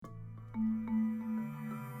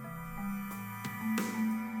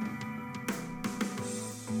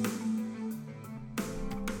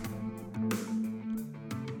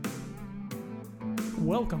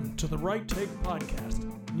Welcome to the Right Take Podcast,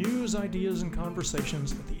 news, ideas, and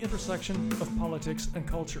conversations at the intersection of politics and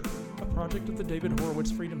culture, a project of the David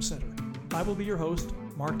Horowitz Freedom Center. I will be your host,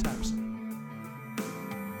 Mark Tapson.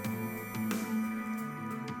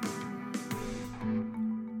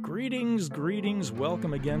 Greetings,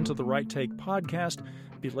 welcome again to the Right Take Podcast.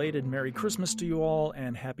 Belated Merry Christmas to you all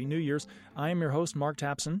and Happy New Year's. I am your host, Mark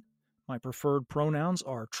Tapson. My preferred pronouns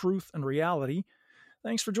are truth and reality.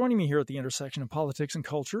 Thanks for joining me here at the intersection of politics and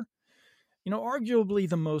culture. You know, arguably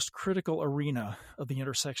the most critical arena of the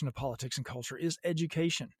intersection of politics and culture is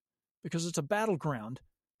education, because it's a battleground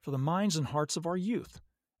for the minds and hearts of our youth.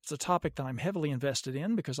 It's a topic that I'm heavily invested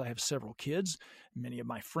in because I have several kids, many of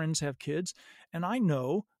my friends have kids, and I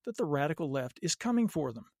know that the radical left is coming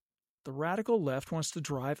for them. The radical left wants to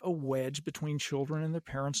drive a wedge between children and their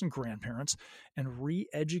parents and grandparents and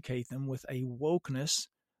re-educate them with a wokeness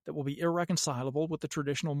that will be irreconcilable with the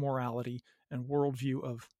traditional morality and worldview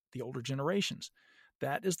of the older generations.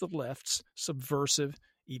 That is the left's subversive,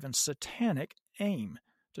 even satanic aim,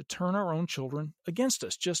 to turn our own children against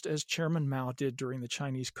us, just as Chairman Mao did during the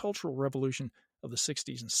Chinese Cultural Revolution of the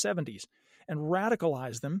 60s and 70s, and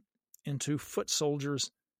radicalize them into foot soldiers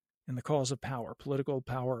in the cause of power, political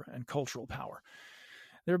power, and cultural power.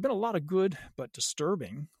 There have been a lot of good but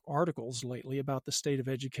disturbing articles lately about the state of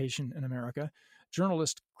education in America.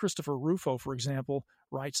 Journalist Christopher Rufo, for example,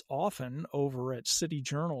 writes often over at City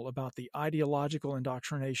Journal about the ideological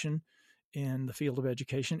indoctrination in the field of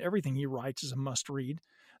education. Everything he writes is a must-read.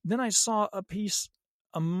 Then I saw a piece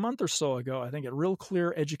a month or so ago, I think at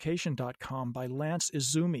realcleareducation.com by Lance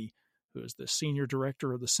Izumi, who is the senior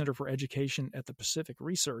director of the Center for Education at the Pacific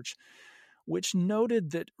Research, which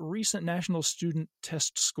noted that recent national student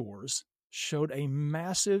test scores showed a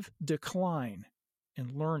massive decline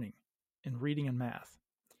in learning in reading and math.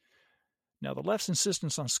 Now, the left's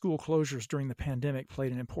insistence on school closures during the pandemic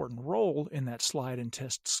played an important role in that slide in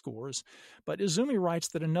test scores, but Izumi writes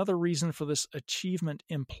that another reason for this achievement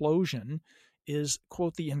implosion is,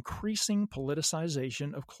 quote, the increasing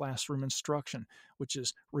politicization of classroom instruction, which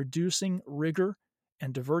is reducing rigor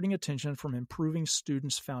and diverting attention from improving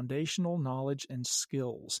students' foundational knowledge and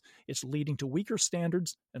skills. It's leading to weaker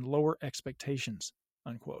standards and lower expectations,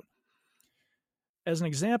 unquote. As an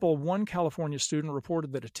example, one California student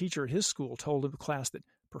reported that a teacher at his school told the class that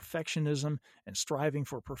perfectionism and striving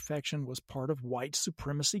for perfection was part of white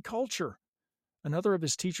supremacy culture. Another of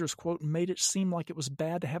his teachers, quote, made it seem like it was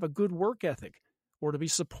bad to have a good work ethic or to be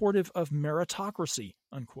supportive of meritocracy,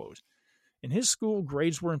 unquote. In his school,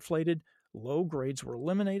 grades were inflated, low grades were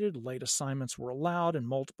eliminated, late assignments were allowed, and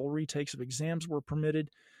multiple retakes of exams were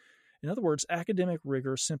permitted. In other words, academic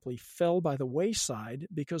rigor simply fell by the wayside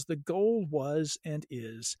because the goal was and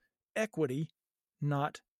is equity,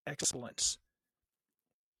 not excellence.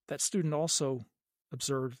 That student also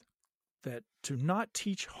observed that to not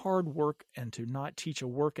teach hard work and to not teach a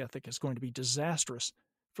work ethic is going to be disastrous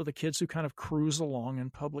for the kids who kind of cruise along in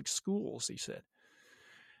public schools, he said.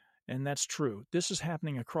 And that's true. This is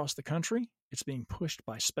happening across the country. It's being pushed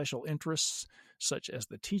by special interests such as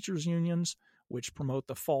the teachers' unions, which promote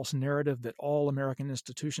the false narrative that all American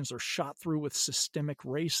institutions are shot through with systemic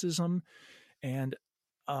racism, and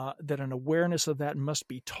that an awareness of that must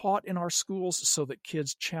be taught in our schools so that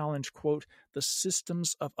kids challenge, quote, the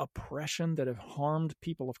systems of oppression that have harmed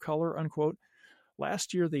people of color, unquote.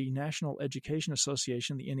 Last year, the National Education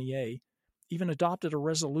Association, the NEA, even adopted a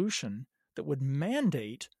resolution that would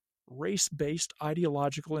mandate race-based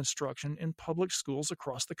ideological instruction in public schools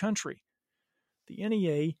across the country. The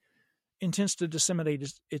NEA intends to disseminate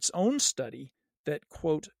its own study that,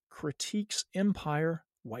 quote, critiques empire,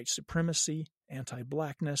 white supremacy,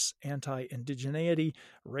 anti-blackness, anti-indigeneity,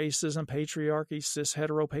 racism, patriarchy,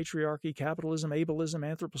 cis-heteropatriarchy, capitalism, ableism,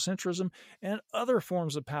 anthropocentrism, and other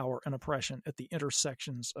forms of power and oppression at the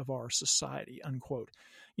intersections of our society, unquote.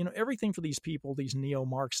 You know, everything for these people, these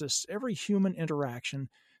neo-Marxists, every human interaction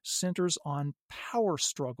centers on power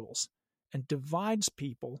struggles and divides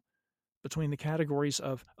people between the categories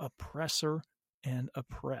of oppressor and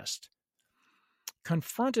oppressed.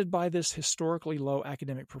 Confronted by this historically low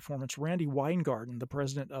academic performance, Randy Weingarten, the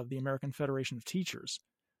president of the American Federation of Teachers,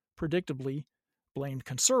 predictably blamed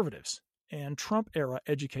conservatives and Trump-era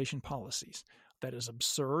education policies. That is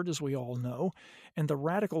absurd, as we all know, and the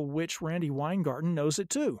radical witch Randy Weingarten knows it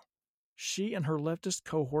too. She and her leftist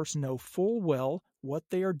cohorts know full well what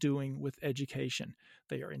they are doing with education.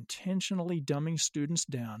 They are intentionally dumbing students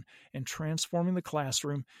down and transforming the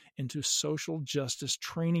classroom into social justice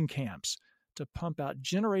training camps to pump out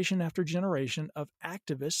generation after generation of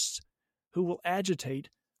activists who will agitate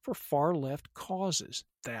for far-left causes.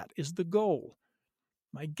 That is the goal.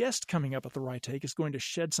 My guest coming up at The Right Take is going to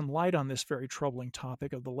shed some light on this very troubling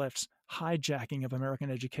topic of the left's hijacking of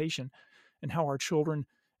American education and how our children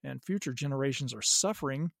and future generations are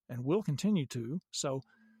suffering and will continue to. So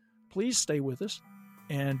please stay with us.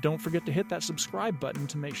 And don't forget to hit that subscribe button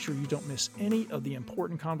to make sure you don't miss any of the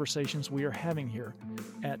important conversations we are having here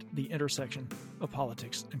at the intersection of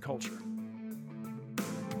politics and culture.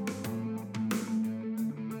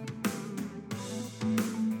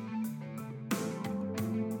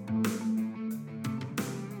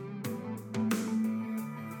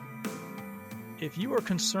 If you are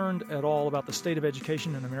concerned at all about the state of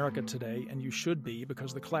education in America today, and you should be,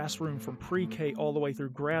 because the classroom from pre-K all the way through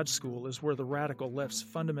grad school is where the radical left's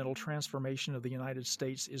fundamental transformation of the United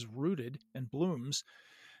States is rooted and blooms,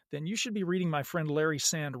 then you should be reading my friend Larry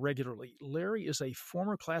Sand regularly. Larry is a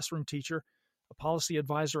former classroom teacher, a policy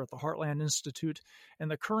advisor at the Heartland Institute,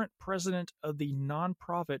 and the current president of the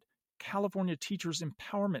nonprofit California Teachers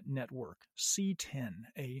Empowerment Network, C10,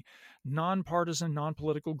 a nonpartisan,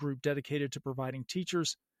 nonpolitical group dedicated to providing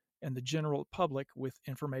teachers and the general public with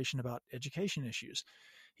information about education issues.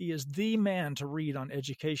 He is the man to read on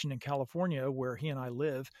education in California, where he and I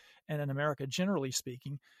live, and in America generally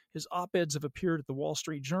speaking. His op-eds have appeared at the Wall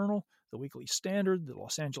Street Journal, the Weekly Standard, the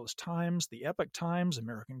Los Angeles Times, the Epoch Times,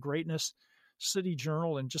 American Greatness, City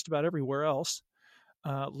Journal, and just about everywhere else.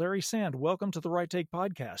 Larry Sand, welcome to the Right Take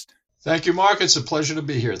podcast. Thank you, Mark. It's a pleasure to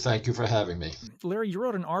be here. Thank you for having me. Larry, you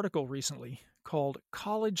wrote an article recently called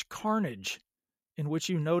College Carnage, in which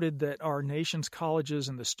you noted that our nation's colleges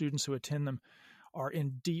and the students who attend them are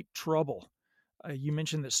in deep trouble. You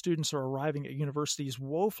mentioned that students are arriving at universities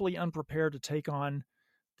woefully unprepared to take on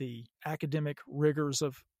the academic rigors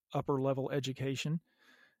of upper-level education.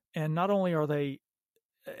 And not only are they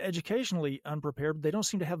educationally unprepared, but they don't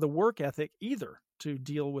seem to have the work ethic either to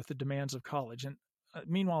deal with the demands of college. And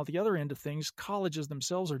meanwhile, at the other end of things, colleges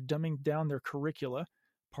themselves are dumbing down their curricula,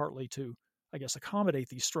 partly to, I guess, accommodate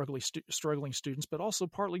these struggling students, but also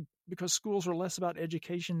partly because schools are less about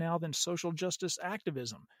education now than social justice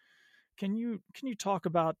activism. Can you talk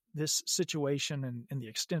about this situation and the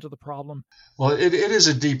extent of the problem? Well, it is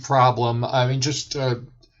a deep problem. I mean, just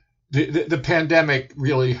the pandemic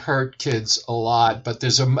really hurt kids a lot, but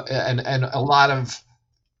there's a lot of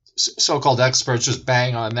so-called experts just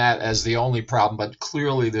bang on that as the only problem, but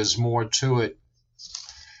clearly there's more to it.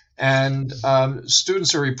 And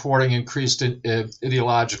students are reporting increased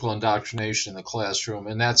ideological indoctrination in the classroom,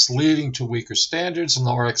 and that's leading to weaker standards and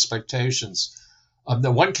lower expectations.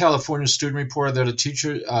 The one California student reported that a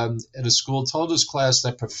teacher at a school told his class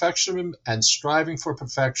that perfectionism and striving for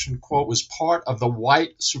perfection, quote, was part of the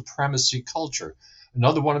white supremacy culture.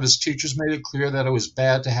 Another one of his teachers made it clear that it was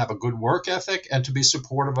bad to have a good work ethic and to be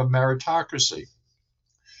supportive of meritocracy.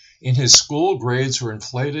 In his school, grades were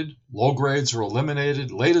inflated, low grades were eliminated,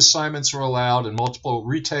 late assignments were allowed, and multiple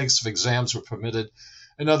retakes of exams were permitted.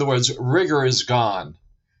 In other words, rigor is gone.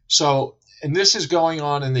 So, and this is going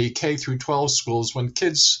on in the K through 12 schools. When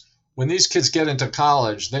these kids get into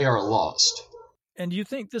college, they are lost. And do you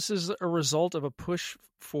think this is a result of a push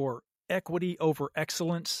for equity over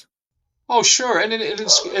excellence? Oh, sure. And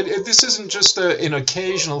this isn't just an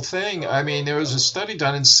occasional thing. I mean, there was a study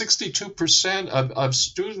done, and 62% of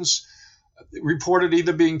students reported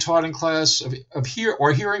either being taught in class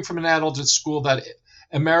or hearing from an adult at school that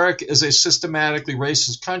America is a systematically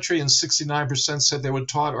racist country, and 69% said they were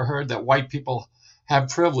taught or heard that white people have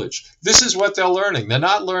privilege. This is what they're learning. They're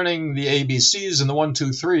not learning the ABCs and the 1,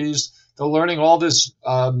 2, 3s. They're learning all this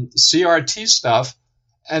CRT stuff.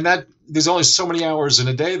 And that there's only so many hours in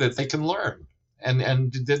a day that they can learn.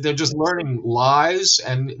 And they're just learning lies,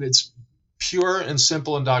 and it's pure and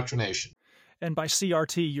simple indoctrination. And by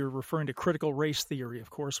CRT, you're referring to critical race theory,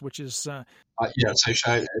 of course, which is... yes,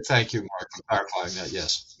 thank you, Mark, for clarifying that,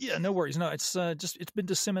 yes. Yeah, no worries. No, it's it's been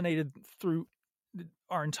disseminated through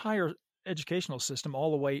our entire educational system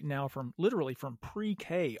all the way now literally from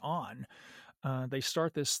pre-K on. They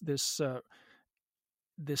start this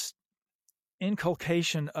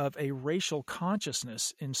inculcation of a racial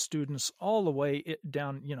consciousness in students all the way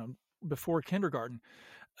down, before kindergarten.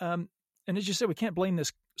 And as you said, we can't blame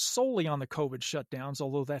this solely on the COVID shutdowns,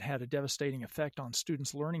 although that had a devastating effect on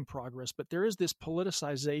students' learning progress. But there is this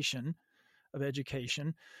politicization of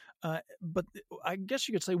education. But I guess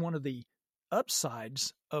you could say one of the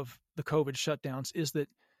upsides of the COVID shutdowns is that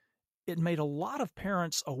it made a lot of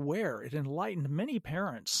parents aware. It enlightened many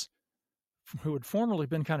parents who had formerly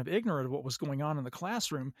been kind of ignorant of what was going on in the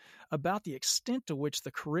classroom about the extent to which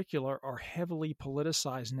the curricula are heavily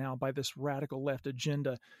politicized now by this radical left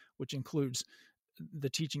agenda, which includes the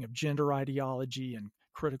teaching of gender ideology and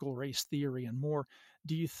critical race theory and more.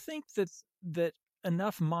 Do you think that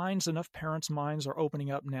enough parents' minds are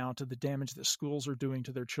opening up now to the damage that schools are doing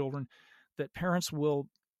to their children that parents will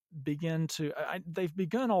begin to, they've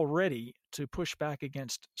begun already to push back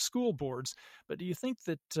against school boards. But do you think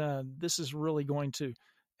that this is really going to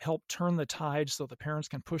help turn the tide so the parents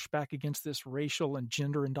can push back against this racial and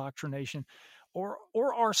gender indoctrination? Or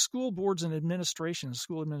are school boards and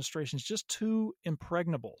school administrations just too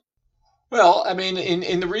impregnable? Well, I mean,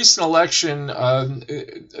 in the recent election,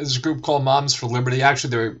 there's a group called Moms for Liberty.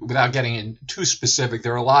 Actually, without getting in too specific,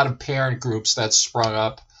 there are a lot of parent groups that sprung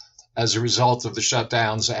up as a result of the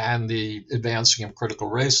shutdowns and the advancing of critical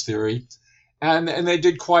race theory, and they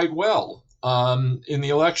did quite well in the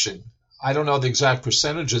election. I don't know the exact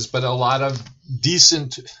percentages, but a lot of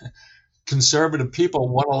decent conservative people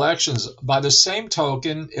won elections. By the same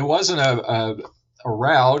token, it wasn't a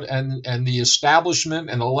rout, and the establishment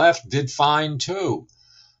and the left did fine too.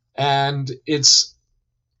 And it's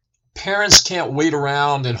parents can't wait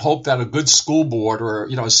around and hope that a good school board or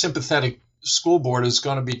a sympathetic school board is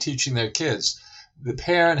going to be teaching their kids. The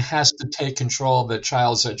parent has to take control of their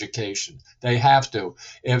child's education. They have to.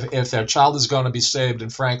 If their child is going to be saved,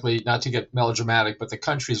 and frankly, not to get melodramatic, but the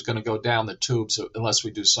country is going to go down the tubes unless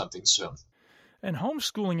we do something soon. And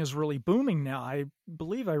homeschooling is really booming now. I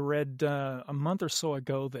believe I read a month or so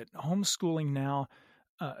ago that homeschooling now,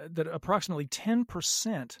 that approximately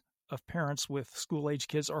 10% of parents with school-age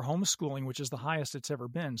kids are homeschooling, which is the highest it's ever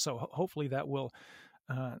been. So hopefully that will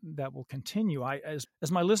continue. As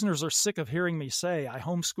my listeners are sick of hearing me say, I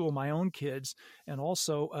homeschool my own kids and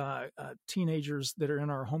also teenagers that are in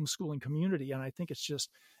our homeschooling community, and I think it's just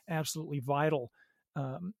absolutely vital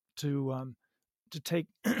to take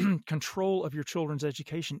control of your children's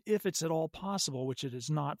education if it's at all possible, which it is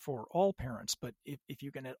not for all parents. But if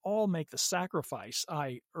you can at all make the sacrifice,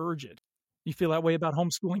 I urge it. You feel that way about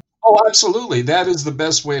homeschooling? Oh, absolutely. That is the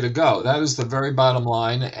best way to go. That is the very bottom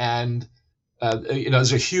line. And,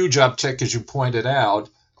 there's a huge uptick, as you pointed out.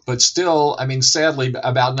 But still, I mean, sadly,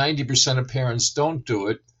 about 90% of parents don't do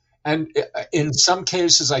it. And in some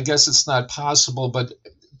cases, I guess it's not possible, but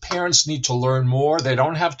parents need to learn more. They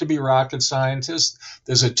don't have to be rocket scientists.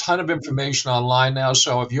 There's a ton of information online now.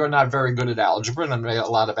 So if you're not very good at algebra, and a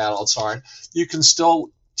lot of adults aren't, you can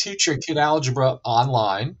still teach your kid algebra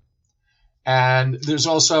online. And there's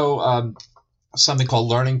also something called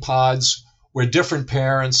learning pods, where different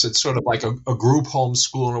parents, it's sort of like a group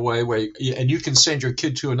homeschool in a way, and you can send your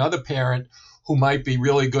kid to another parent who might be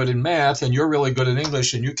really good in math and you're really good in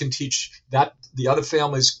English, and you can teach that the other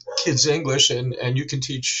family's kids English, and you can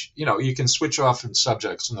teach, you can switch off in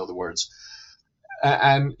subjects, in other words.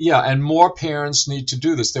 And more parents need to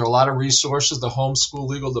do this. There are a lot of resources. The Homeschool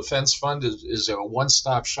Legal Defense Fund is a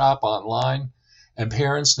one-stop shop online, and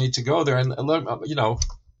parents need to go there and look,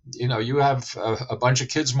 you have a bunch of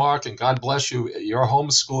kids, Mark, and God bless you. You're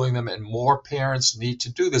homeschooling them, and more parents need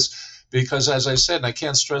to do this because, as I said, and I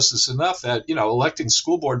can't stress this enough, that electing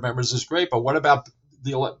school board members is great, but what about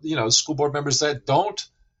the school board members that don't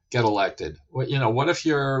get elected? What if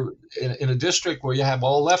you're in a district where you have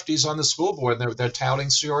all lefties on the school board and they're touting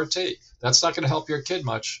CRT? That's not going to help your kid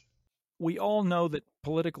much. We all know that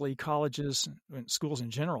politically colleges, schools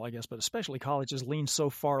in general, I guess, but especially colleges, lean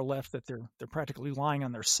so far left that they're practically lying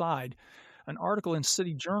on their side. An article in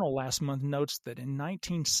City Journal last month notes that in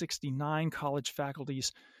 1969, college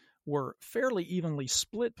faculties were fairly evenly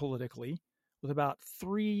split politically, with about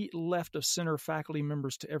 3 left of center faculty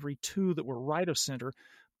members to every 2 that were right of center.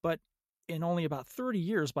 But in only about 30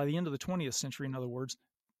 years, by the end of the 20th century, in other words,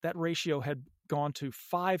 that ratio had gone to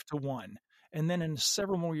 5-1. And then in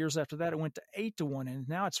several more years after that, it went to 8-1, and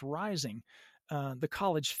now it's rising. The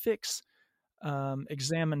College Fix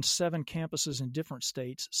examined 7 campuses in different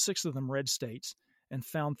states, 6 of them red states, and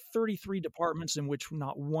found 33 departments in which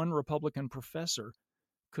not one Republican professor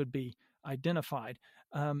could be identified.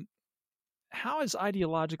 How is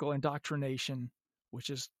ideological indoctrination, which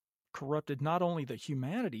has corrupted not only the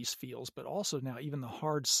humanities fields, but also now even the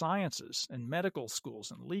hard sciences and medical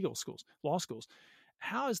schools and legal schools, law schools,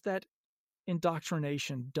 how is that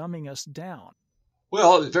indoctrination dumbing us down?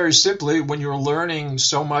 Well, very simply, when you're learning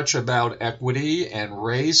so much about equity and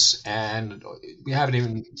race, and we haven't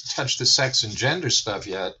even touched the sex and gender stuff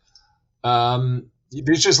yet,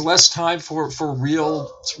 there's just less time for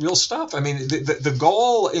real stuff. I mean, the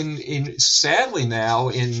goal in sadly now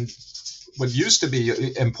in what used to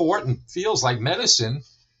be important fields like medicine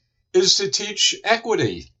is to teach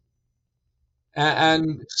equity.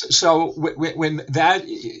 And so when that,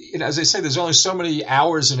 as I say, there's only so many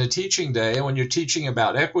hours in a teaching day, and when you're teaching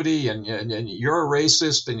about equity and you're a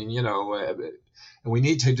racist, and and we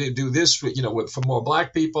need to do this, for more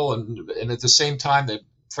black people, and at the same time that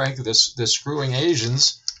frankly, they're screwing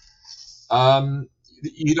Asians.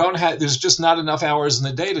 You don't have. There's just not enough hours in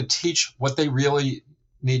the day to teach what they really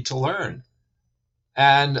need to learn.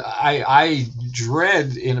 And I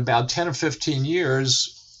dread in about 10 or 15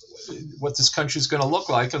 years what this country is going to look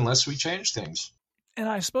like unless we change things. And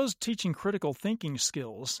I suppose teaching critical thinking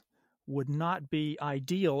skills would not be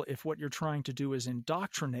ideal if what you're trying to do is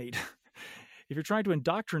indoctrinate. If you're trying to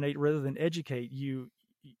indoctrinate rather than educate,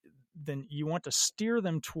 then you want to steer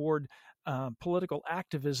them toward political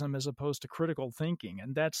activism as opposed to critical thinking.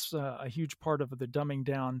 And that's a huge part of the dumbing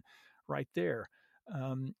down right there.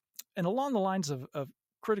 And along the lines of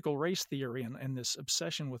critical race theory and this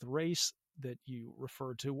obsession with race that you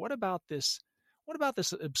referred to, what about this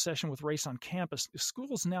obsession with race on campus?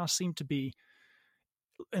 Schools now seem to be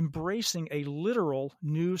embracing a literal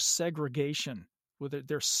new segregation, where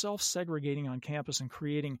they're self-segregating on campus and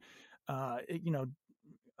creating,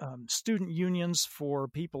 student unions for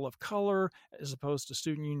people of color as opposed to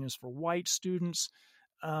student unions for white students.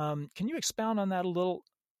 Can you expound on that a little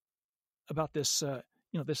about this,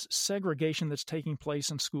 this segregation that's taking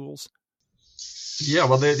place in schools? Yeah,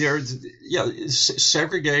 well,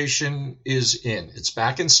 segregation is in. It's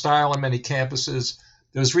back in style on many campuses.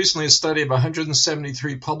 There was recently a study of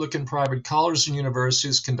 173 public and private colleges and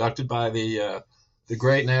universities conducted by the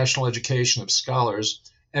great National Education of Scholars,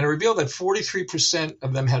 and it revealed that 43%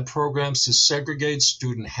 of them had programs to segregate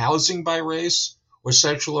student housing by race or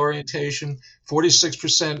sexual orientation.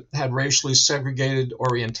 46% had racially segregated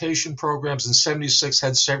orientation programs, and 76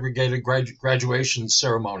 had segregated graduation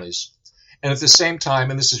ceremonies. And at the same time,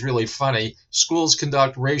 and this is really funny, schools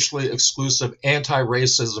conduct racially exclusive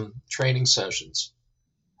anti-racism training sessions.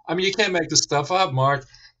 I mean, you can't make this stuff up, Mark.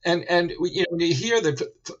 And when you hear that,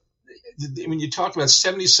 when you talk about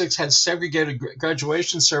 76 had segregated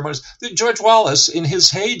graduation ceremonies, George Wallace, in his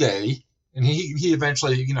heyday, and he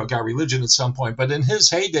eventually, got religion at some point, but in his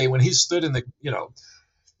heyday, when he stood in the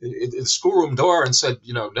schoolroom door and said,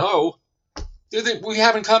 no, we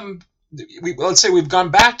haven't come. Let's say we've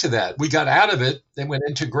gone back to that. We got out of it. Then when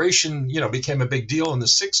integration, became a big deal in the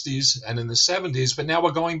 60s and in the 70s, but now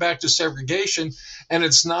we're going back to segregation, and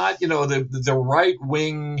it's not, the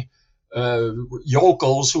right-wing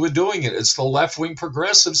yokels who are doing it. It's the left-wing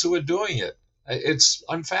progressives who are doing it. It's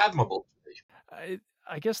unfathomable.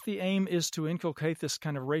 I guess the aim is to inculcate this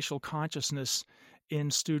kind of racial consciousness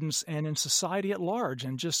in students and in society at large,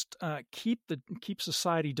 and just keep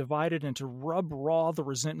society divided and to rub raw the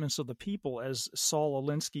resentments of the people, as Saul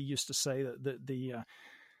Alinsky used to say, the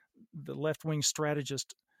left-wing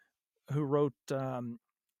strategist who wrote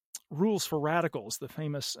Rules for Radicals, the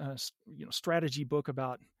famous strategy book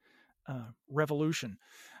about revolution.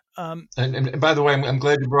 And by the way, I'm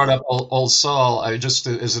glad you brought up old Saul. Just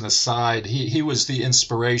as an aside, he was the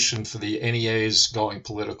inspiration for the NEA's going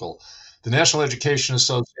political. The National Education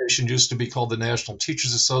Association used to be called the National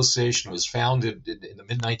Teachers Association. It was founded in the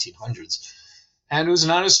mid-1900s. And it was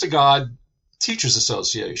an honest-to-God teachers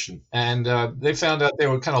association. And they found out they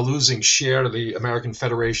were kind of losing share to the American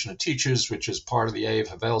Federation of Teachers, which is part of the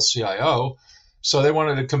AFL-CIO. So they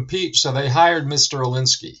wanted to compete. So they hired Mr.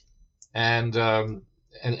 Alinsky. And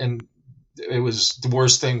it was the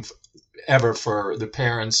worst thing ever for the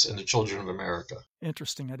parents and the children of America.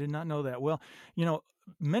 Interesting. I did not know that. Well,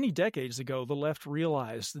 many decades ago, the left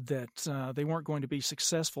realized that they weren't going to be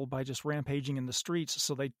successful by just rampaging in the streets.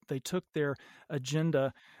 So they took their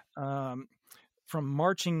agenda from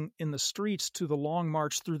marching in the streets to the long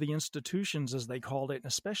march through the institutions, as they called it, and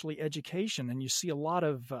especially education. And you see a lot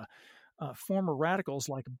of former radicals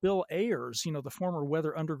like Bill Ayers, the former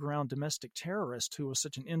Weather Underground domestic terrorist who was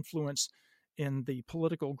such an influence in the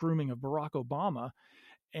political grooming of Barack Obama.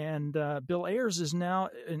 And Bill Ayers is now,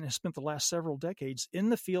 and has spent the last several decades in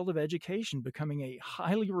the field of education, becoming a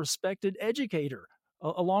highly respected educator,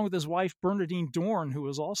 along with his wife, Bernadine Dorn, who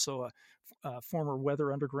was also a former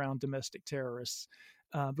Weather Underground domestic terrorist,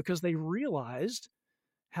 because they realized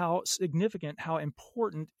how significant, how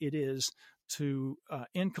important it is to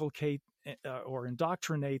inculcate or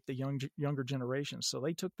indoctrinate the younger generations. So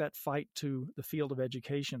they took that fight to the field of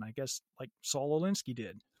education, I guess, like Saul Alinsky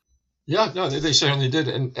did. Yeah, no, they certainly did.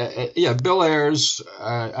 And Bill Ayers,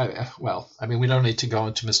 we don't need to go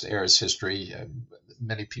into Mr. Ayers' history.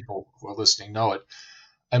 Many people who are listening know it.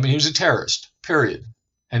 I mean, he was a terrorist, period.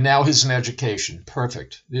 And now he's in education.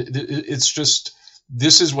 Perfect. It's just,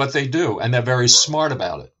 this is what they do, and they're very smart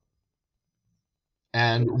about it.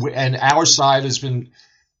 And our side has been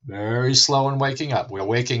very slow in waking up. We're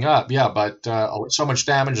waking up, yeah, but so much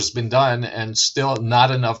damage has been done, and still not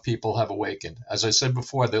enough people have awakened. As I said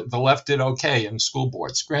before, the left did okay in school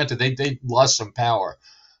boards. Granted, they lost some power,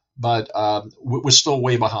 but we're still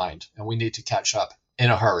way behind, and we need to catch up in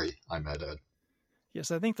a hurry. I might add.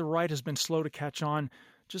 Yes, I think the right has been slow to catch on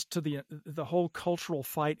just to the whole cultural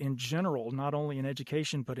fight in general, not only in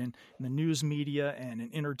education but in the news media and in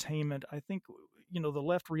entertainment. I think the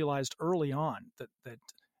left realized early on that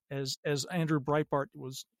as Andrew Breitbart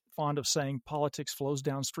was fond of saying, politics flows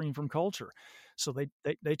downstream from culture. So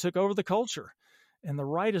they took over the culture, and the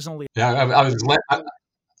right is only. Yeah, I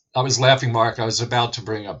was laughing, Mark. I was about to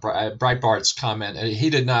bring up Breitbart's comment. He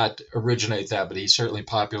did not originate that, but he certainly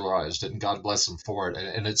popularized it, and God bless him for it.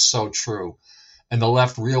 And it's so true. And the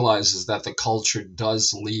left realizes that the culture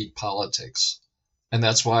does lead politics. And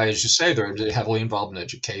that's why, as you say, they're heavily involved in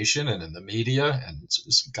education and in the media, and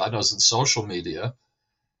God knows in social media.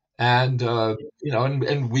 And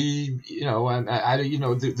and we,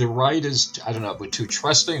 the right is, I don't know, we're too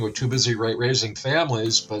trusting, we're too busy raising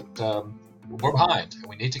families, but we're behind, and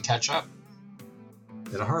we need to catch up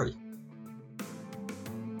in a hurry.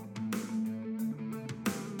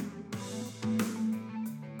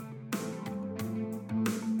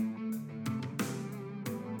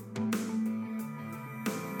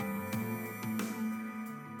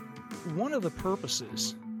 One of the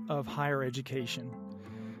purposes of higher education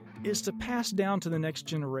is to pass down to the next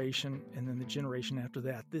generation and then the generation after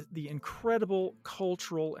that the incredible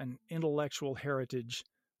cultural and intellectual heritage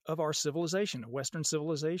of our civilization, of Western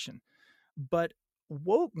civilization. But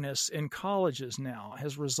wokeness in colleges now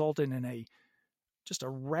has resulted in just a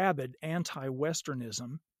rabid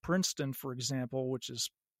anti-Westernism. Princeton, for example, which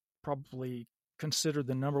is probably considered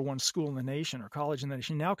the number one school in the nation or college in the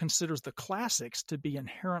nation, now considers the classics to be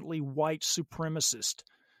inherently white supremacist.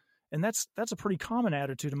 And that's a pretty common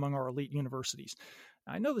attitude among our elite universities.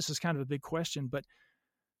 I know this is kind of a big question, but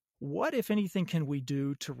what, if anything, can we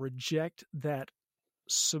do to reject that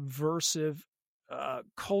subversive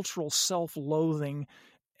cultural self-loathing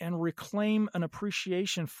and reclaim an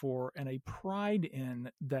appreciation for and a pride in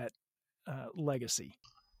that legacy?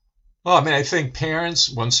 Well, I mean, I think parents,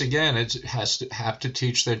 once again, it has to have to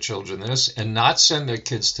teach their children this and not send their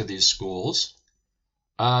kids to these schools.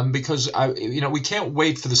 Because we can't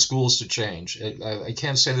wait for the schools to change. I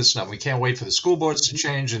can't say this enough. We can't wait for the school boards to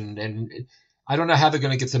change, and I don't know how they're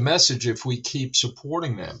going to get the message if we keep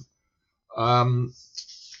supporting them. On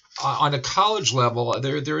a college level,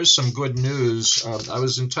 there is some good news. I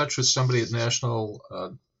was in touch with somebody at National.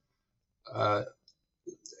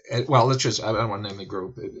 Let's just, I don't want to name the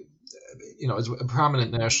group. It's a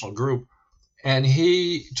prominent national group, and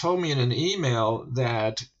he told me in an email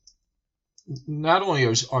that not only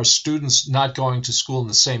are students not going to school in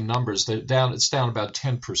the same numbers, it's down about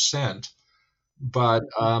 10%, but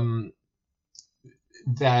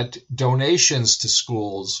that donations to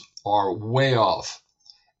schools are way off,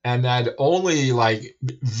 and that only like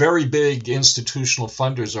very big institutional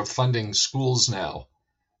funders are funding schools now.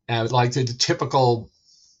 And like the typical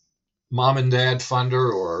mom and dad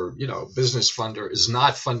funder or business funder is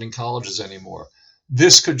not funding colleges anymore.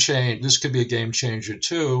 This could change. This could be a game changer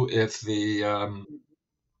too if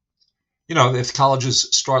if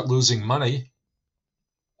colleges start losing money.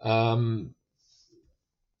 It's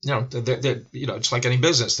like any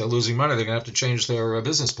business. They're losing money. They're going to have to change their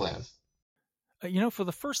business plan. For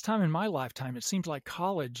the first time in my lifetime, it seems like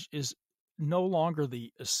college is no longer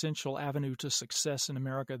the essential avenue to success in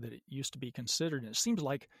America that it used to be considered. And it seems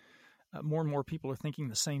like more and more people are thinking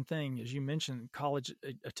the same thing. As you mentioned, college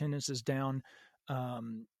attendance is down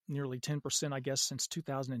nearly 10%, I guess, since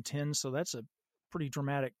 2010. So that's a pretty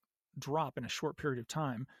dramatic drop in a short period of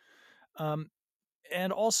time.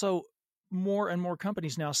 And also, more and more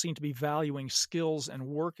companies now seem to be valuing skills and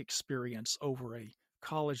work experience over a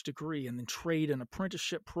college degree, and then trade and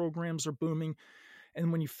apprenticeship programs are booming.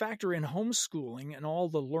 And when you factor in homeschooling and all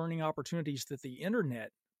the learning opportunities that the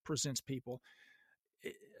internet presents people,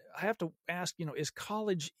 I have to ask, is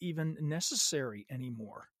college even necessary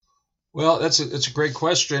anymore? Well, it's a great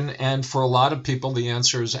question, and for a lot of people, the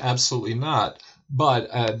answer is absolutely not.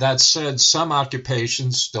 But that said, some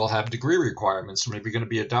occupations still have degree requirements. So if you're going to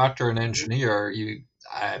be a doctor, an engineer,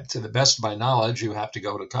 to the best of my knowledge, you have to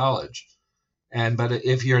go to college. But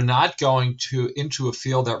if you're not going into a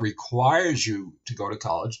field that requires you to go to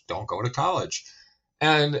college, don't go to college.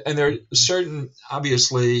 And there are certain,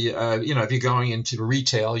 obviously, if you're going into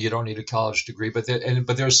retail, you don't need a college degree. But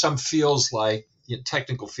there are some fields like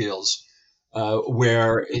technical fields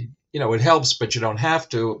where it helps, but you don't have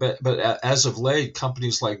to. But as of late,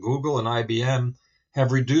 companies like Google and IBM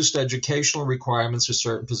have reduced educational requirements for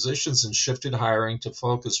certain positions and shifted hiring to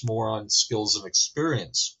focus more on skills and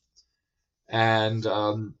experience. And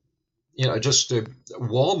just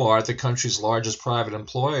Walmart, the country's largest private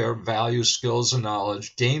employer, values skills and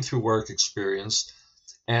knowledge gained through work experience.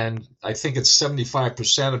 And I think it's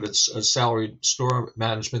 75% of its salaried store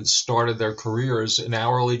management started their careers in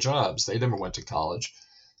hourly jobs. They never went to college.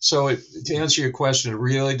 So to answer your question, it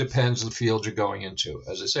really depends on the field you're going into.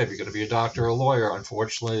 As I say, if you're going to be a doctor or a lawyer,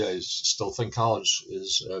 unfortunately, I still think college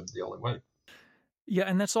is the only way. Yeah,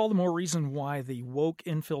 and that's all the more reason why the woke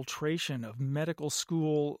infiltration of medical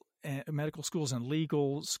schools and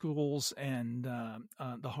legal schools and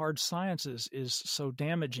the hard sciences is so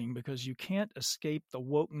damaging, because you can't escape the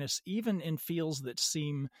wokeness, even in fields that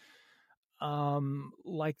seem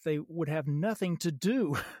like they would have nothing to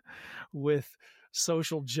do with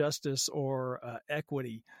social justice or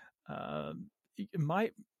equity. Uh,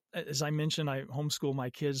 as I mentioned, I homeschool my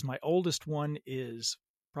kids. My oldest one is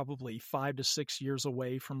probably 5 to 6 years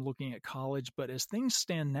away from looking at college. But as things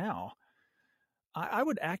stand now, I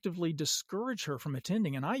would actively discourage her from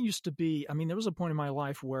attending. And I used to be, there was a point in my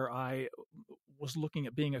life where I was looking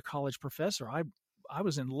at being a college professor. I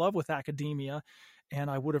was in love with academia,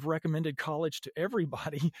 and I would have recommended college to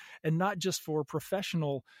everybody, and not just for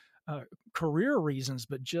professional career reasons,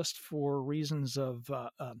 but just for reasons of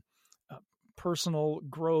personal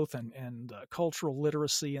growth and cultural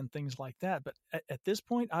literacy and things like that. But at this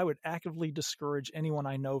point, I would actively discourage anyone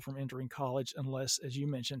I know from entering college unless, as you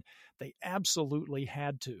mentioned, they absolutely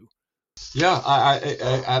had to. Yeah,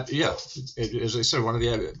 yeah. As I said, one of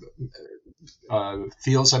the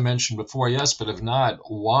fields I mentioned before, yes, but if not,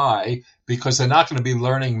 why? Because they're not going to be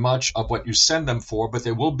learning much of what you send them for, but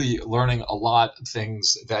they will be learning a lot of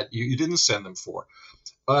things that you didn't send them for.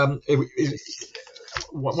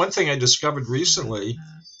 One thing I discovered recently,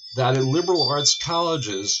 that in liberal arts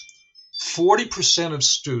colleges, 40% of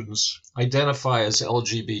students identify as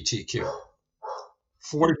LGBTQ.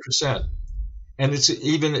 40%. And it's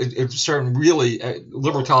certain really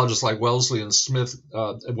liberal colleges like Wellesley and Smith.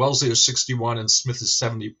 Wellesley is 61 and Smith is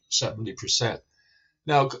 70%.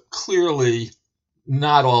 Now, clearly,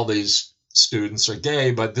 not all these students are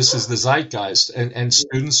gay, but this is the zeitgeist, and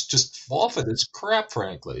students just fall for this crap.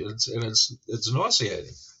 Frankly, it's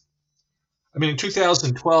nauseating. In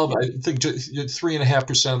 2012, I think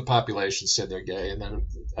 3.5% of the population said they're gay, and then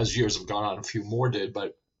as years have gone on, a few more did.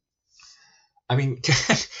 But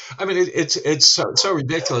it's so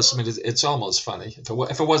ridiculous. It's almost funny.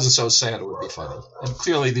 If it wasn't so sad, it would be funny. And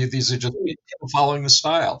clearly, these are just people following the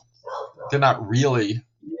style. They're not really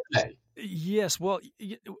gay. Yes, well,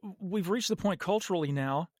 we've reached the point culturally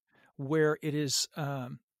now where it is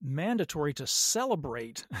mandatory to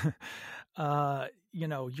celebrate,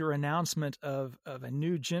 your announcement of a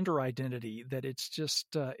new gender identity. That it's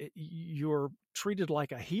just you're treated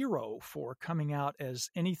like a hero for coming out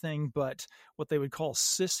as anything but what they would call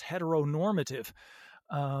cis heteronormative,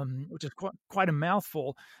 which is quite a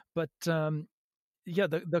mouthful. But yeah,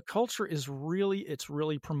 the culture is really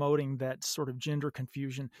promoting that sort of gender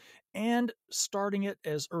confusion, and starting it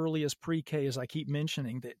as early as pre-K, as I keep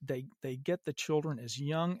mentioning, that they get the children as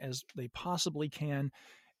young as they possibly can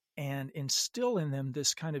and instill in them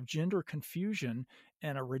this kind of gender confusion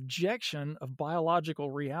and a rejection of biological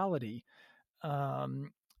reality.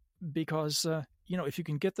 Because if you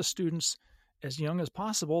can get the students as young as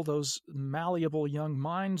possible, those malleable young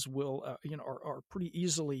minds will, are pretty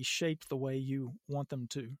easily shaped the way you want them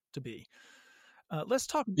to be. Let's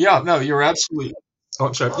talk. Yeah, no, you're absolutely. Oh,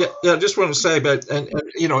 I'm sorry. Yeah. I just want to say, but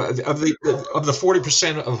of the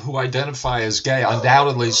 40% of who identify as gay,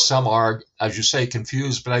 undoubtedly some are, as you say,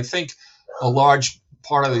 confused. But I think a large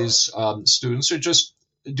part of these students are just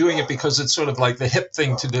doing it because it's sort of like the hip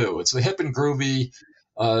thing to do. It's the hip and groovy,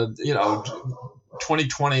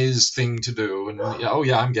 2020s thing to do. And oh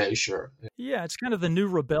yeah, I'm gay, sure. Yeah, it's kind of the new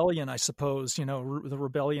rebellion, I suppose. The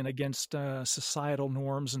rebellion against societal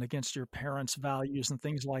norms and against your parents' values and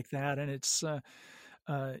things like that. And it's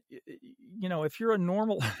if you're a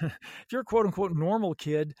normal, if you're a quote unquote normal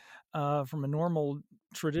kid from a normal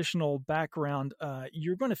traditional background,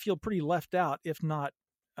 you're going to feel pretty left out, if not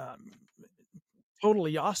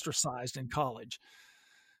totally ostracized in college.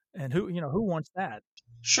 And who wants that?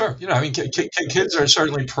 Sure. Kids are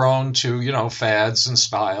certainly prone to, fads and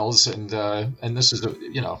styles, and this is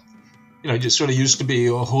just sort of used to be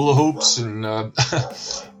hula hoops and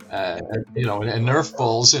and Nerf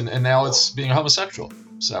balls, and now it's being homosexual.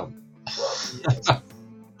 So,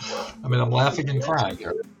 I'm laughing and crying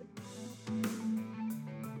here.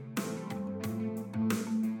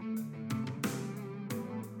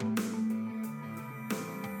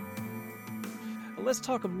 Let's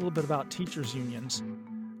talk a little bit about teachers' unions.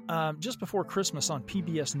 Just before Christmas on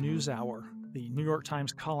PBS NewsHour, the New York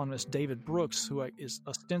Times columnist David Brooks, who is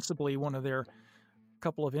ostensibly one of their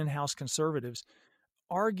couple of in-house conservatives,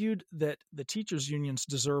 argued that the teachers' unions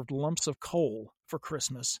deserved lumps of coal for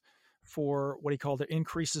Christmas for what he called the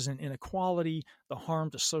increases in inequality, the harm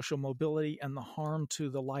to social mobility, and the harm to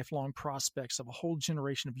the lifelong prospects of a whole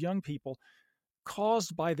generation of young people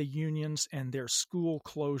caused by the unions and their school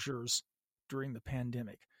closures during the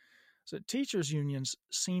pandemic. So teachers' unions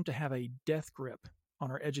seem to have a death grip on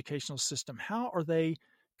our educational system. How are they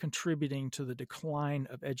contributing to the decline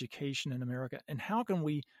of education in America, and how can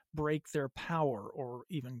we break their power, or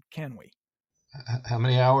even can we? How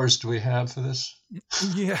many hours do we have for this?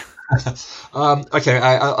 Yeah. Okay,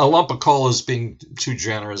 a lump of coal is being too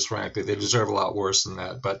generous, frankly. They deserve a lot worse than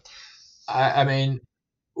that. But I mean,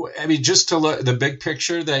 just to look the big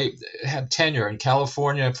picture, they have tenure in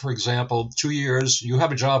California, for example, 2 years. You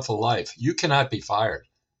have a job for life. You cannot be fired.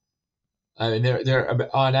 I mean,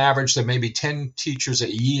 they're on average, there may be 10 teachers a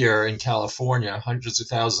year in California, hundreds of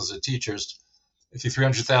thousands of teachers. If you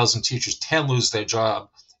 300,000 teachers, 10 lose their job.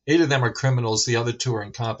 8 of them are criminals. The other 2 are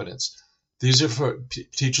incompetents. These are for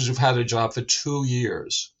teachers who've had a job for 2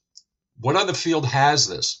 years. What other field has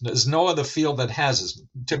this? There's no other field that has this.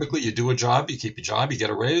 Typically, you do a job, you keep your job, you get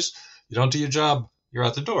a raise. You don't do your job, you're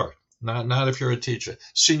out the door. Not if you're a teacher.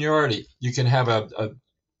 Seniority, you can have a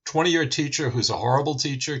 20-year teacher who's a horrible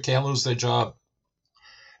teacher, can't lose their job,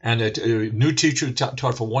 and a new teacher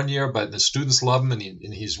taught for 1 year, but the students love him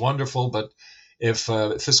and he's wonderful. But if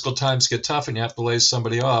fiscal times get tough and you have to lay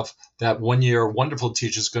somebody off, that 1 year wonderful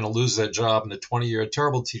teacher is going to lose their job, and the 20-year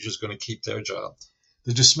terrible teacher is going to keep their job.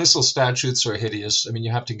 The dismissal statutes are hideous. I mean, you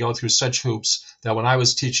have to go through such hoops that when I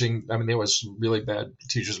was teaching, I mean, there was really bad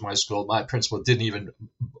teachers in my school. My principal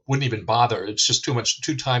wouldn't even bother. It's just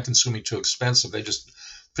too time consuming, too expensive.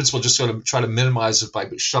 Principal just sort of try to minimize it by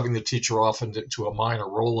shoving the teacher off into a minor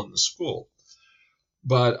role in the school.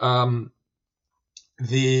 But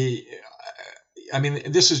this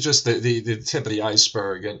is just the tip of the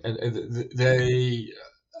iceberg, and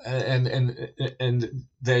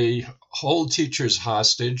they hold teachers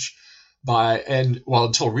hostage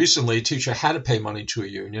until recently, a teacher had to pay money to a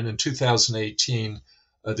union. In 2018,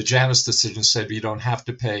 the Janus decision said you don't have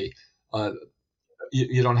to pay.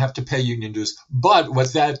 You don't have to pay union dues. But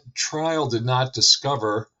what that trial did not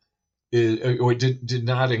discover, or did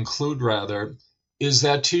not include, rather, is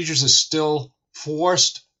that teachers are still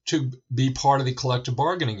forced to be part of the collective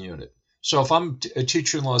bargaining unit. So if I'm a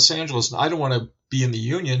teacher in Los Angeles and I don't want to be in the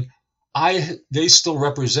union, they still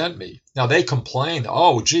represent me. Now they complain,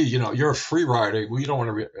 oh, gee, you're a free rider. We don't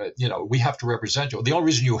want to, we have to represent you. The only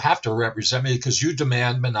reason you have to represent me is because you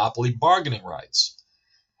demand monopoly bargaining rights.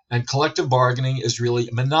 And collective bargaining is really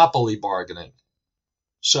monopoly bargaining.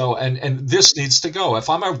 So, and this needs to go. If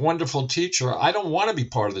I'm a wonderful teacher, I don't want to be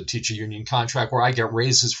part of the teacher union contract where I get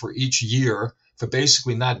raises for each year for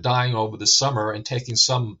basically not dying over the summer and taking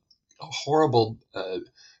some horrible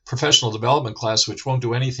professional development class which won't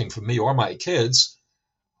do anything for me or my kids.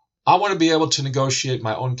 I want to be able to negotiate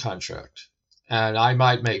my own contract. And I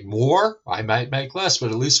might make more, I might make less,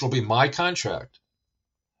 but at least it'll be my contract.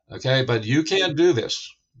 Okay, but you can't do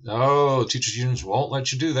this. No, teachers unions won't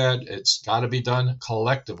let you do that. It's got to be done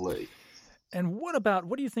collectively. And what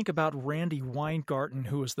do you think about Randy Weingarten,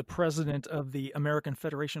 who is the president of the American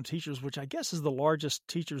Federation of Teachers, which I guess is the largest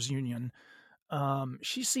teachers union?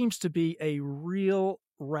 She seems to be a real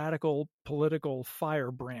radical political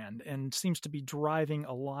firebrand and seems to be driving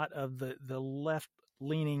a lot of the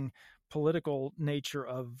left-leaning political nature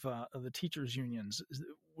of the teachers unions.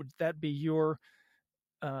 Would that be your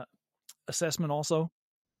assessment also?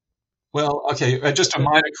 Well, okay, just a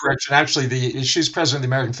minor correction. Actually, she's president of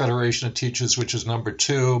the American Federation of Teachers, which is number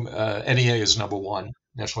 2. NEA is number 1,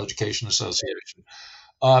 National Education Association.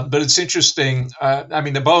 But it's interesting.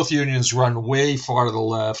 Both unions run way far to the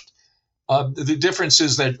left. The difference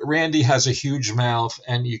is that Randy has a huge mouth,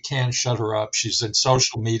 and you can't shut her up. She's in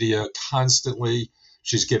social media constantly.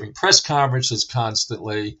 She's giving press conferences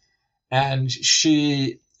constantly, and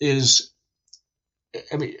she is.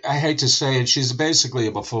 I hate to say it, she's basically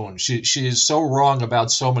a buffoon. She is so wrong about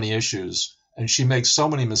so many issues, and she makes so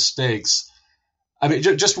many mistakes.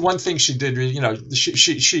 Just one thing she did,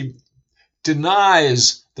 she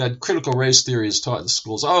denies that critical race theory is taught in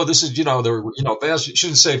schools. Oh, this is, vast, she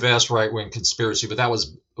didn't say vast right-wing conspiracy, but that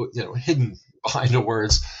was, hidden behind the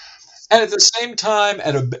words. And at the same time,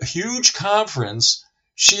 at a huge conference,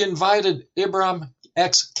 she invited Ibram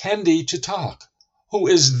X. Kendi to talk, who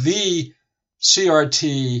is the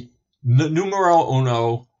CRT numero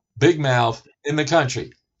uno, big mouth in the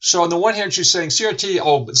country. So on the one hand, she's saying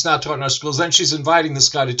CRT, it's not taught in our schools. Then she's inviting this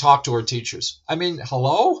guy to talk to her teachers.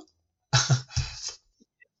 Hello?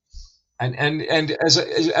 And as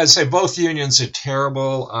I say, both unions are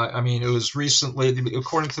terrible. I mean, it was recently,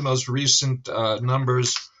 according to the most recent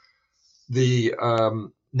numbers, the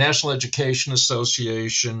National Education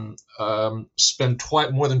Association spent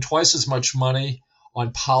more than twice as much money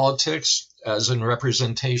on politics as in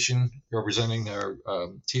representing their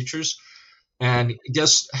teachers. And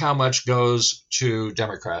guess how much goes to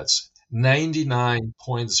Democrats?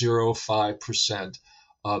 99.05%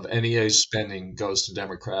 of NEA spending goes to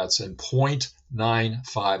Democrats, and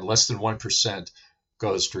 0.95, less than 1%,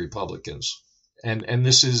 goes to Republicans. And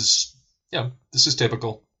this is, this is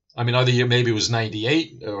typical. I mean, other year maybe it was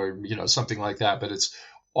 98 or something like that, but it's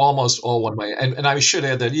almost all one way. And I should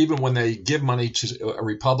add that even when they give money to a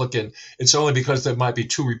Republican, it's only because there might be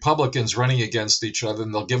two Republicans running against each other,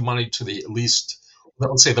 and they'll give money to the least,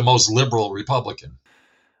 let's say, the most liberal Republican.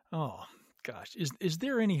 Oh gosh, is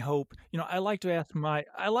there any hope? I like to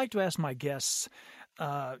ask my guests,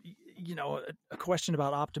 uh, a question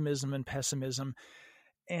about optimism and pessimism,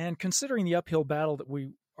 and considering the uphill battle that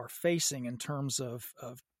we are facing in terms of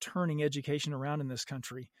turning education around in this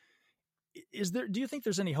country, do you think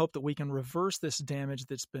there's any hope that we can reverse this damage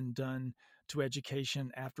that's been done to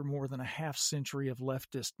education after more than a half century of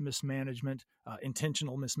leftist mismanagement,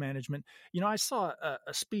 intentional mismanagement? I saw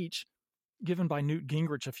a speech given by Newt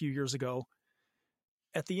Gingrich a few years ago,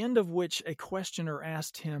 at the end of which a questioner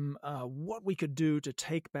asked him what we could do to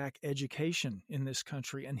take back education in this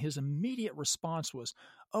country. And his immediate response was,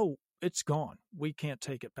 "Oh, it's gone. We can't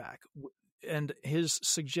take it back." And his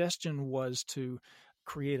suggestion was to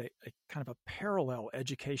create a kind of a parallel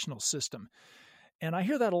educational system. And I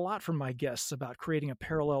hear that a lot from my guests about creating a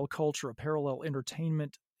parallel culture, a parallel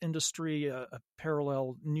entertainment industry, a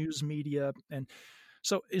parallel news media. And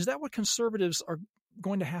so, is that what conservatives are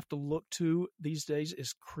going to have to look to these days?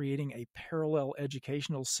 Is creating a parallel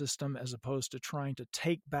educational system as opposed to trying to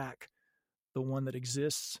take back the one that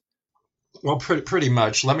exists? Well, pretty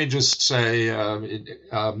much. Let me just say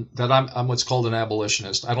that I'm what's called an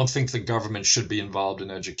abolitionist. I don't think the government should be involved in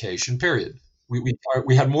education. Period.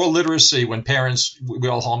 We had more literacy when parents we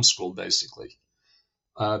all homeschooled basically.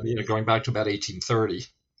 Going back to about 1830.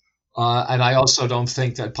 And I also don't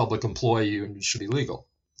think that public employee unions should be legal.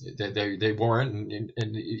 They weren't,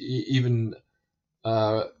 and even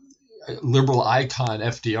liberal icon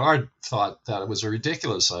FDR thought that it was a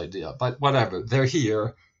ridiculous idea. But whatever, they're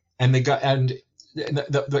here, and they got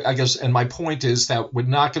I guess. And my point is that we're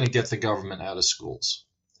not going to get the government out of schools.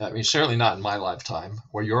 I mean, certainly not in my lifetime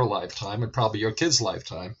or your lifetime, and probably your kid's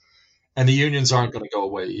lifetime. And the unions aren't going to go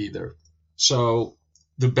away either. So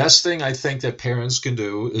the best thing I think that parents can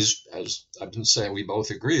do is, as I've been saying, we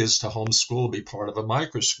both agree, is to homeschool, be part of a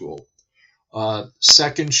micro school.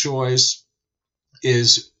 Second choice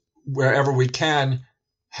is wherever we can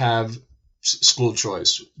have school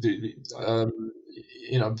choice.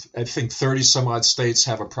 I think 30 some odd states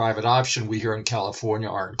have a private option. We here in California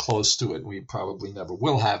aren't close to it. We probably never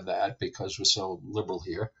will have that because we're so liberal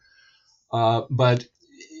here. But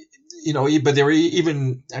but there are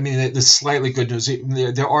even, I mean, the slightly good news,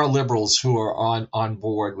 there are liberals who are on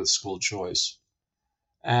board with school choice.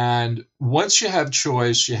 And once you have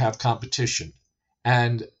choice, you have competition.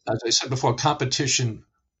 And as I said before, competition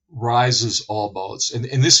rises all boats.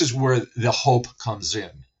 And this is where the hope comes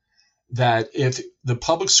in, that if the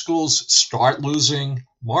public schools start losing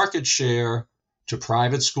market share to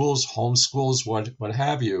private schools, home schools, what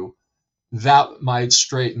have you, that might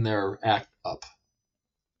straighten their act up.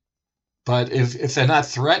 But if they're not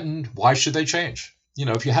threatened, why should they change?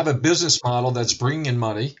 If you have a business model that's bringing in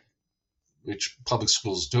money, which public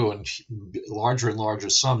schools do, and larger and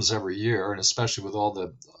larger sums every year, and especially with all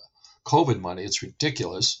the COVID money, it's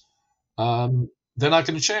ridiculous. They're not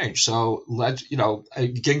going to change. So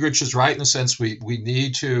Gingrich is right in the sense we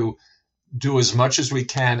need to do as much as we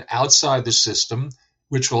can outside the system,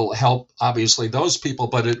 which will help obviously those people,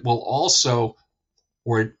 but it will also,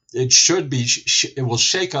 or it should be, it will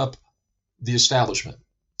shake up the establishment,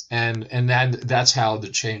 and then that's how the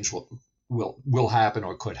change will happen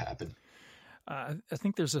or could happen. I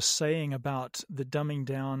think there's a saying about the dumbing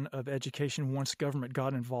down of education once government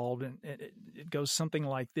got involved, and it goes something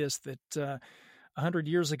like this: that 100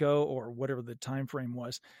 years ago, or whatever the time frame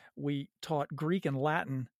was, we taught Greek and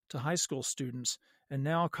Latin to high school students, and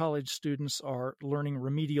now college students are learning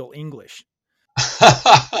remedial English.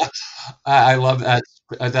 I love that.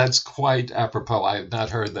 That's quite apropos. I have not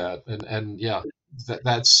heard that, and yeah,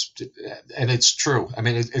 that's and it's true. I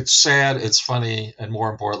mean, it's sad, it's funny, and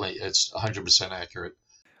more importantly, it's 100% accurate.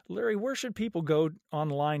 Larry, where should people go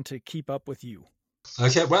online to keep up with you?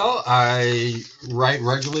 Okay, well, I write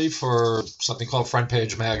regularly for something called Front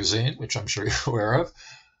Page Magazine, which I'm sure you're aware of.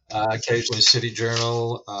 Occasionally, City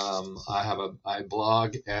Journal. I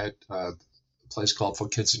blog at a place called For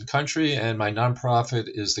Kids and Country, and my nonprofit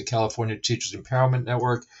is the California Teachers Empowerment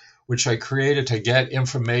Network, which I created to get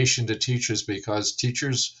information to teachers because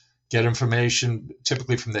teachers get information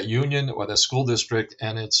typically from the union or the school district,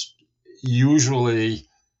 and it's usually,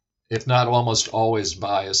 if not almost always,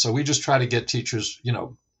 biased. So we just try to get teachers,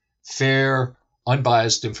 fair,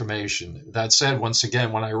 unbiased information. That said, once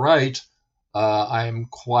again, when I write, I'm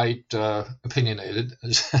quite opinionated,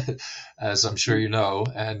 as I'm sure you know.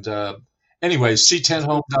 And anyway,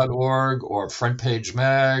 c10home.org or Front Page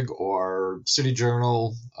Mag or City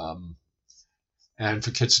Journal, and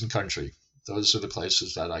For Kids and Country. Those are the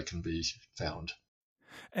places that I can be found.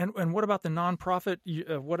 And what about the nonprofit?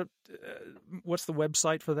 What's the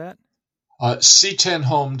website for that?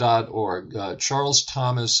 c10home.org. Charles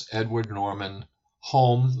Thomas Edward Norman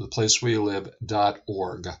Home, the place where you live,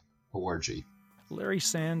 .org. O-R-G. Larry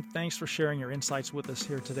Sand, thanks for sharing your insights with us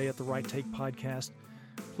here today at the Right Take Podcast.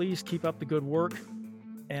 Please keep up the good work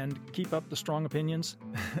and keep up the strong opinions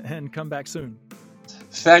and come back soon.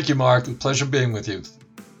 Thank you, Mark. A pleasure being with you.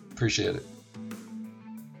 Appreciate it.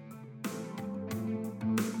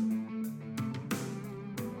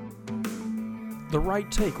 The Right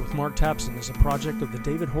Take with Mark Tapson is a project of the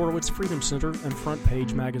David Horowitz Freedom Center and Front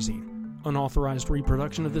Page Magazine. Unauthorized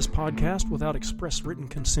reproduction of this podcast without express written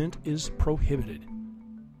consent is prohibited.